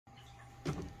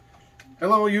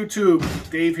Hello YouTube,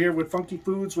 Dave here with Funky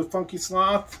Foods with Funky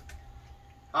Sloth.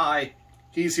 Hi.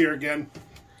 He's here again.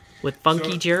 With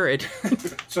Funky Jared.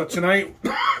 So tonight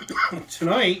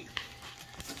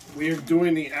we are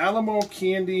doing the Alamo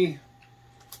candy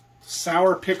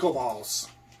Sour Pickle Balls.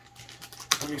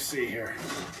 Let me see here.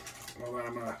 Well,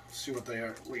 I'm going to see what they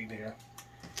are reading here.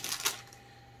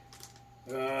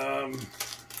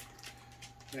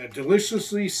 Yeah,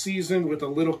 deliciously seasoned with a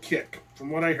little kick. From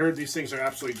what I heard, these things are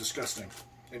absolutely disgusting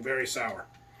and very sour.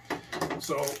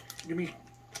 So, give me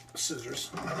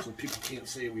scissors so people can't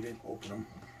say we didn't open them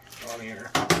on the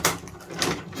air.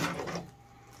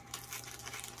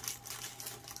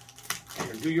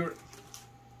 Here, do your...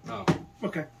 Oh.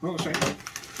 Okay, well, let's try.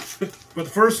 But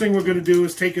the first thing we're going to do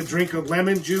is take a drink of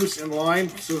lemon juice and lime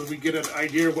so that we get an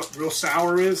idea of what real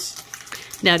sour is.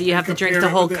 Now, do you have to drink the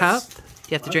whole cup?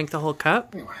 Do you have to drink the whole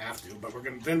cup? You don't have to, but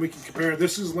then we can compare.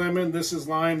 This is lemon, this is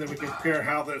lime, then we can compare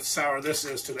how the sour this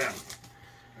is to them.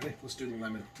 Ready? Let's do the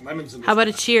lemon. Lemon's in this. How about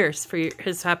a cheers for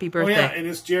his happy birthday? Oh yeah, it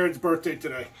is Jared's birthday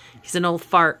today. He's an old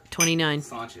fart, 29.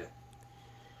 It's not yet.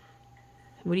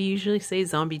 What do you usually say,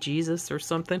 zombie Jesus or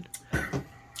something? I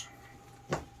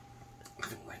don't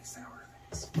like sour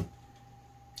things.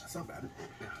 That's not bad.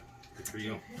 Yeah, good for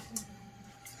you.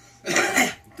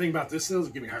 The thing about this is, it'll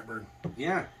give me heartburn.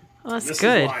 Yeah. Well, that's This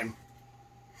good. is lime.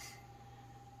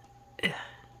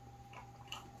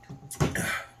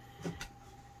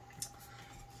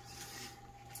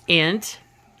 And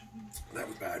That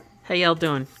was bad. how y'all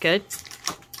doing? Good?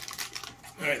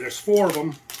 All right, there's 4 of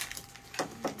them.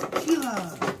 As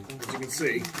you can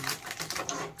see. Get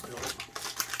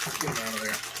them out of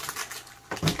there.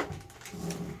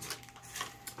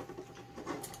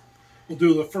 We'll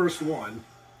do the first one,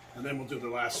 and then we'll do the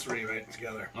last 3 right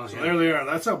together. Oh, So yeah. there they are.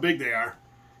 That's how big they are.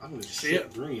 I'm going to See shit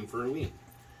it? green for a week.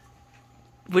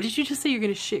 What did you just say? You're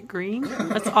going to shit green?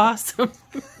 That's awesome.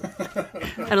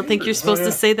 I don't think you're supposed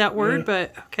to say that word,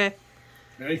 but okay.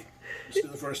 Ready? Let's do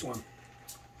the first one.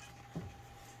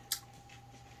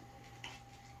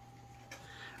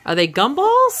 Are they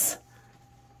gumballs?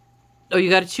 Oh, you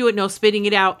got to chew it. No, spitting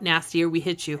it out, nasty, or we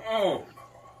hit you. Oh.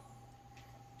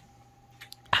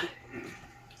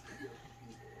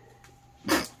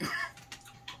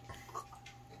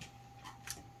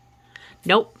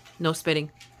 Nope, no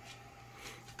spitting.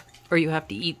 Or you have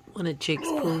to eat one of Jake's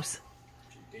poos.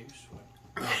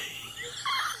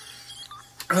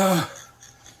 Are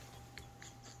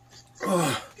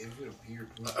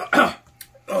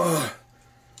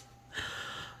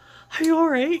you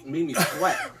alright? It made me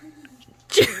sweat.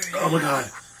 Oh my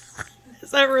god.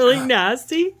 Is that really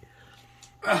nasty?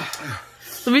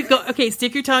 Let me go. Okay,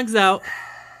 stick your tongues out.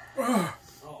 Oh,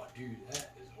 dude,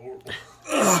 that is horrible.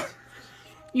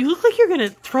 You look like you're gonna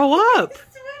throw up.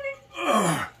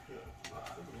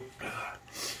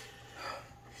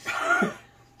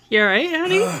 You alright,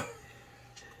 honey? Oh,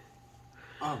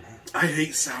 man. I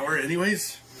hate sour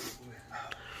anyways.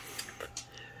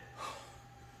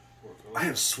 I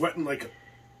am sweating like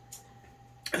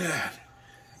a...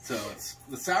 So, it's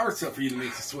the sour stuff for you to make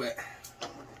you sweat.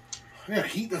 Yeah,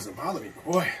 heat doesn't bother me, but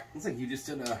boy. Looks like you just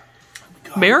did a...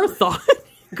 Marathon.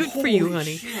 Good for you,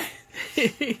 honey. Shit.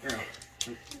 Here,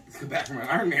 let's go back from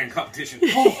my Iron Man competition.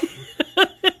 Oh.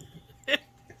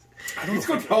 I don't Let's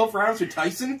know go if 12 rounds with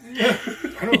Tyson. I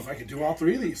don't know if I could do all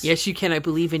 3 of these. Yes, you can. I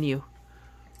believe in you.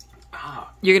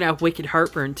 Ah. You're gonna have wicked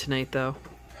heartburn tonight, though.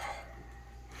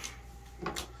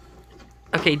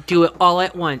 Okay, do it all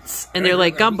at once. And they're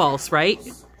like gumballs, right?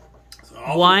 So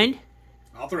all 1, 3.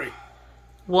 All 3.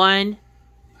 1,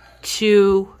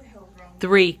 2,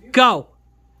 3, go!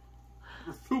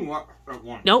 Too much at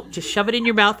once. Nope, just shove it in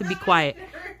your mouth and be quiet.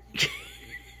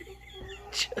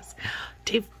 Just,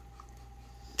 Dave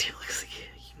looks like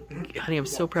you. Honey, I'm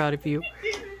so proud of you.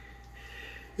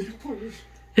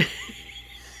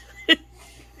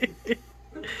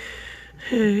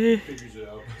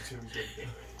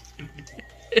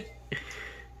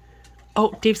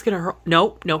 Oh, Dave's gonna hurl.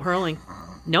 Nope, no hurling.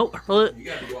 Nope, hurl it. You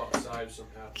gotta go outside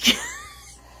somehow.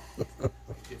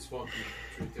 It's funky.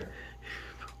 It's right there.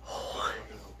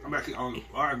 I'm actually on.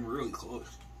 I'm really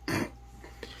close.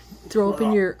 Throw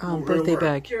open your birthday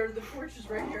bag. Jared, the porch is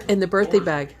right here. In the birthday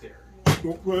bag. Right there.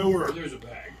 Right over. There's a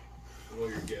bag with all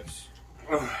your gifts.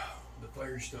 The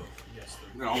fire stove. Yes,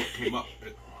 the It almost came up.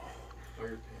 fire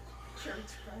pit.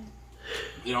 Jared's crying.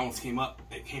 It almost came up.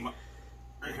 It came up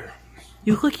right here.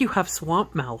 You look like you have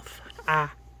swamp mouth.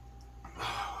 Ah.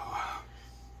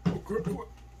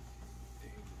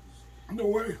 No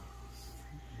way.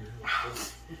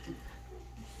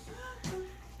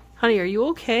 Honey, are you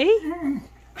okay?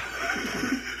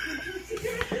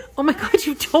 Oh my god,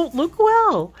 you don't look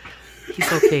well.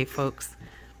 He's okay, folks.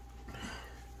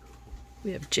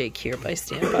 We have Jake here by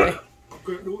standby.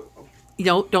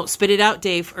 No, don't spit it out,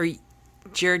 Dave, or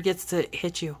Jared gets to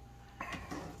hit you.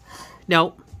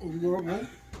 No.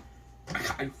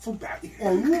 I feel bad.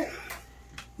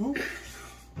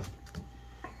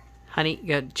 Honey, you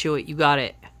gotta chew it. You got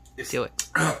it. Do it.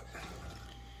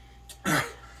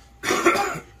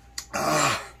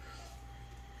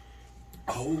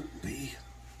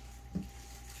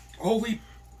 Holy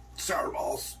sour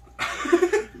balls.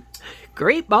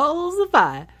 Great balls of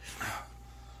fire.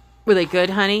 Were they good,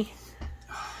 honey?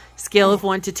 Scale of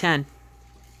 1 to 10.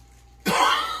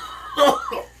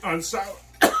 On sour.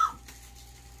 What,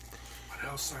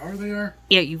 how sour they are?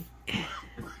 Yeah, you.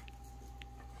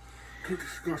 Too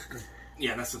disgusting.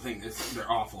 Yeah, that's the thing. They're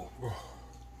awful.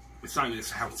 It's not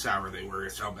just how sour they were,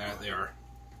 it's how bad they are.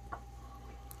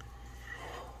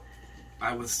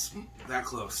 I was that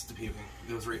close to puking.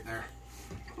 It was right there.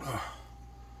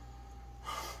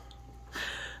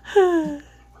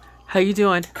 How you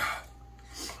doing?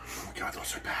 Oh my god,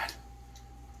 those are bad.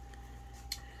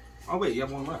 Oh wait, you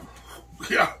have one left.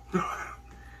 Yeah.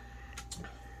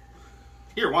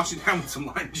 Here, wash it down with some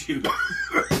lime juice.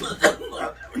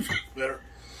 Better.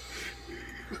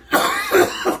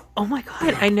 Oh my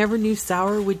god, I never knew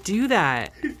sour would do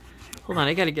that. Hold on,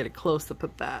 I gotta get a close up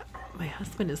of that. My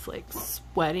husband is like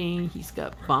sweating. He's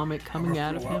got vomit coming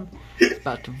out of him. He's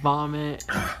about to vomit.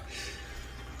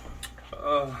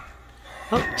 Oh,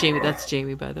 Jamie, that's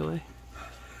Jamie, by the way.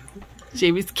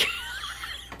 Jamie's.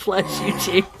 Bless you,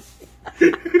 Jamie.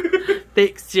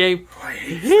 Thanks, Jamie. I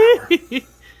hate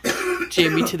sour.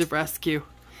 Jamie to the rescue.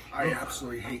 I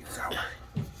absolutely hate sour.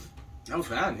 That was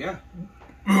bad, yeah.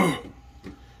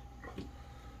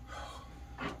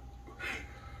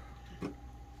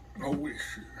 Holy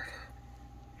shit.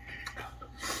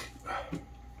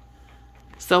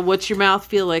 So what's your mouth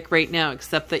feel like right now,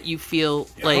 except that you feel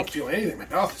I like... don't feel anything in my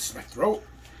mouth. It's my throat.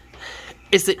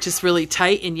 Is it just really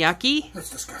tight and yucky? That's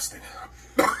disgusting.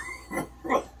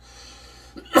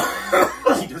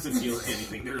 He doesn't feel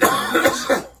anything. There's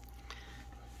no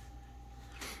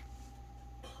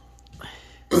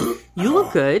You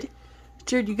look good.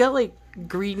 Jared, you got like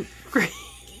green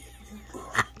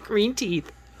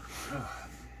teeth.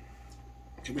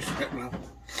 Can we spit now?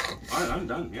 Alright, I'm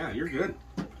done. Yeah, you're good.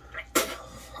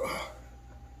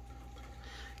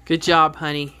 Good job,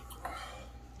 honey.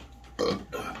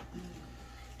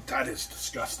 That is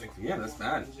disgusting. Yeah, that's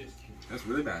bad. That's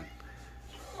really bad.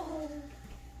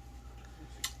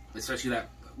 Especially that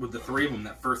with the three of them,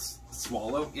 that first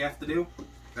swallow you have to do.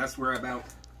 That's where I'm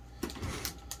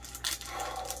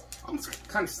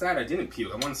kind of sad I didn't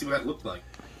puke. I want to see what that looked like.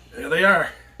 There they are.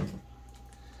 Oh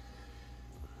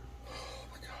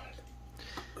my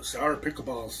god. Sour Pickle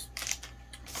Balls.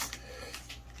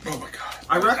 Oh my god.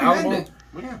 I recommend Alamo, it.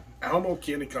 Yeah, Alamo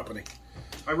Candy Company.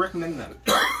 I recommend that.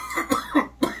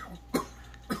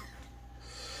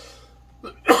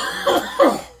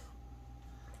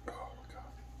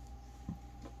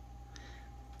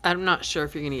 I'm not sure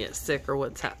if you're going to get sick or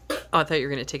what's happening. Oh, I thought you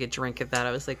were going to take a drink of that.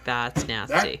 I was like, that's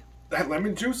nasty. That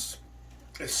lemon juice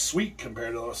is sweet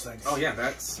compared to those things. Oh yeah,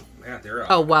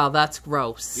 they're Oh, wow, that's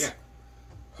gross. yeah.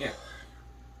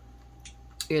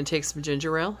 You going to take some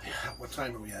ginger ale? What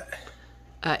time are we at?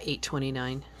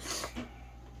 8:29.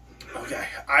 Okay,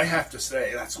 I have to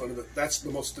say that's the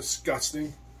most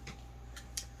disgusting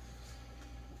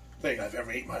thing I've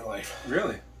ever eaten in my life.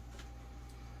 Really?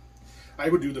 I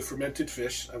would do the fermented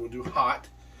fish. I would do hot.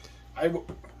 I would.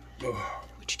 Oh.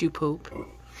 Would you do poop?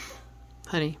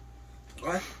 Honey,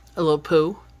 What? a little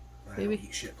poo? I Maybe. don't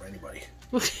eat shit for anybody.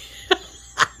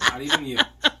 Not even you.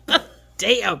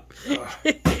 Damn.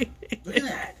 Look at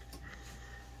that.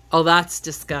 Oh, that's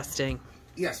disgusting.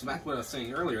 Yes, back what I was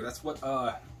saying earlier. That's what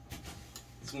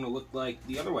it's gonna look like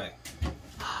the other way.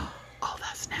 Oh,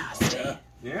 that's nasty. Yeah.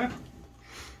 Yeah.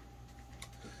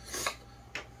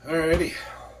 Alrighty.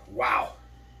 Wow.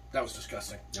 That was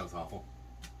disgusting. That was awful.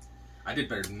 I did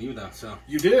better than you though, so.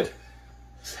 You did.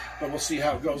 But we'll see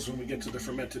how it goes when we get to the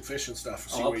fermented fish and stuff.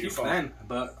 See I'll where you puke fall. then,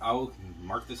 but I'll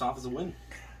mark this off as a win.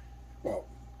 Well,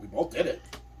 we both did it.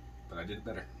 But I did it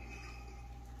better.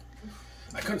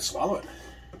 I couldn't swallow it.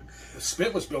 The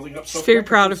spit was building up so He's very quick.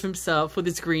 proud of himself with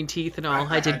his green teeth and all.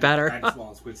 I did better. I had to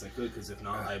swallow as quick as I could, because if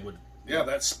not, I would. Yeah,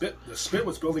 the spit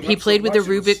was building up. He played so with the much,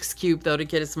 it was- Rubik's Cube, though, to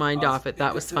get his mind off it.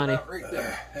 That was funny. Right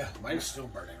there. Yeah, mine's still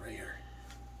burning right here.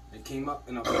 It came up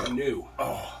and I was like, no.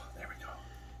 Oh, there we go.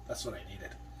 That's what I needed.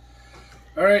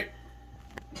 All right.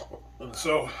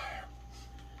 So,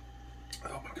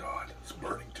 oh my god, it's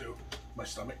burning too. My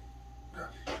stomach.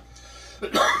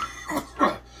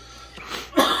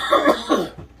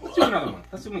 another one.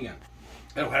 Let's do them again.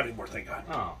 I don't have any more, thank God.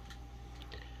 Oh.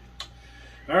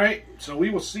 All right, so we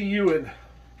will see you in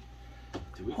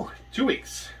 2 weeks. 2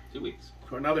 weeks 2 weeks.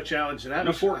 for another challenge. And In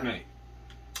a fortnight.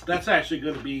 that's actually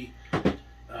going to be,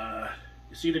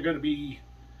 it's either going to be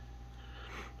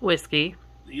Whiskey.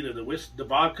 either the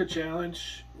vodka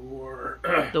challenge or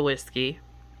The whiskey.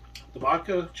 the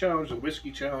vodka challenge, the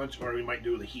whiskey challenge, or we might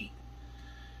do the heat.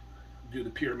 Do the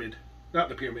pyramid. Not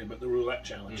the pyramid, but the roulette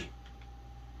challenge.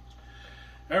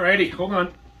 Alrighty, hold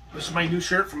on. This is my new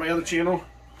shirt from my other channel,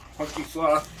 Funky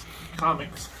Flaw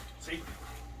Comics. See?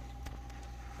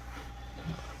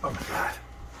 Oh my God.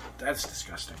 That's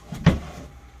disgusting.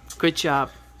 Good job.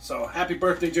 So, happy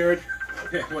birthday, Jared.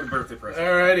 Okay, what a birthday present.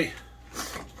 Alrighty.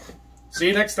 See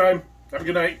you next time. Have a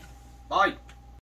good night. Bye.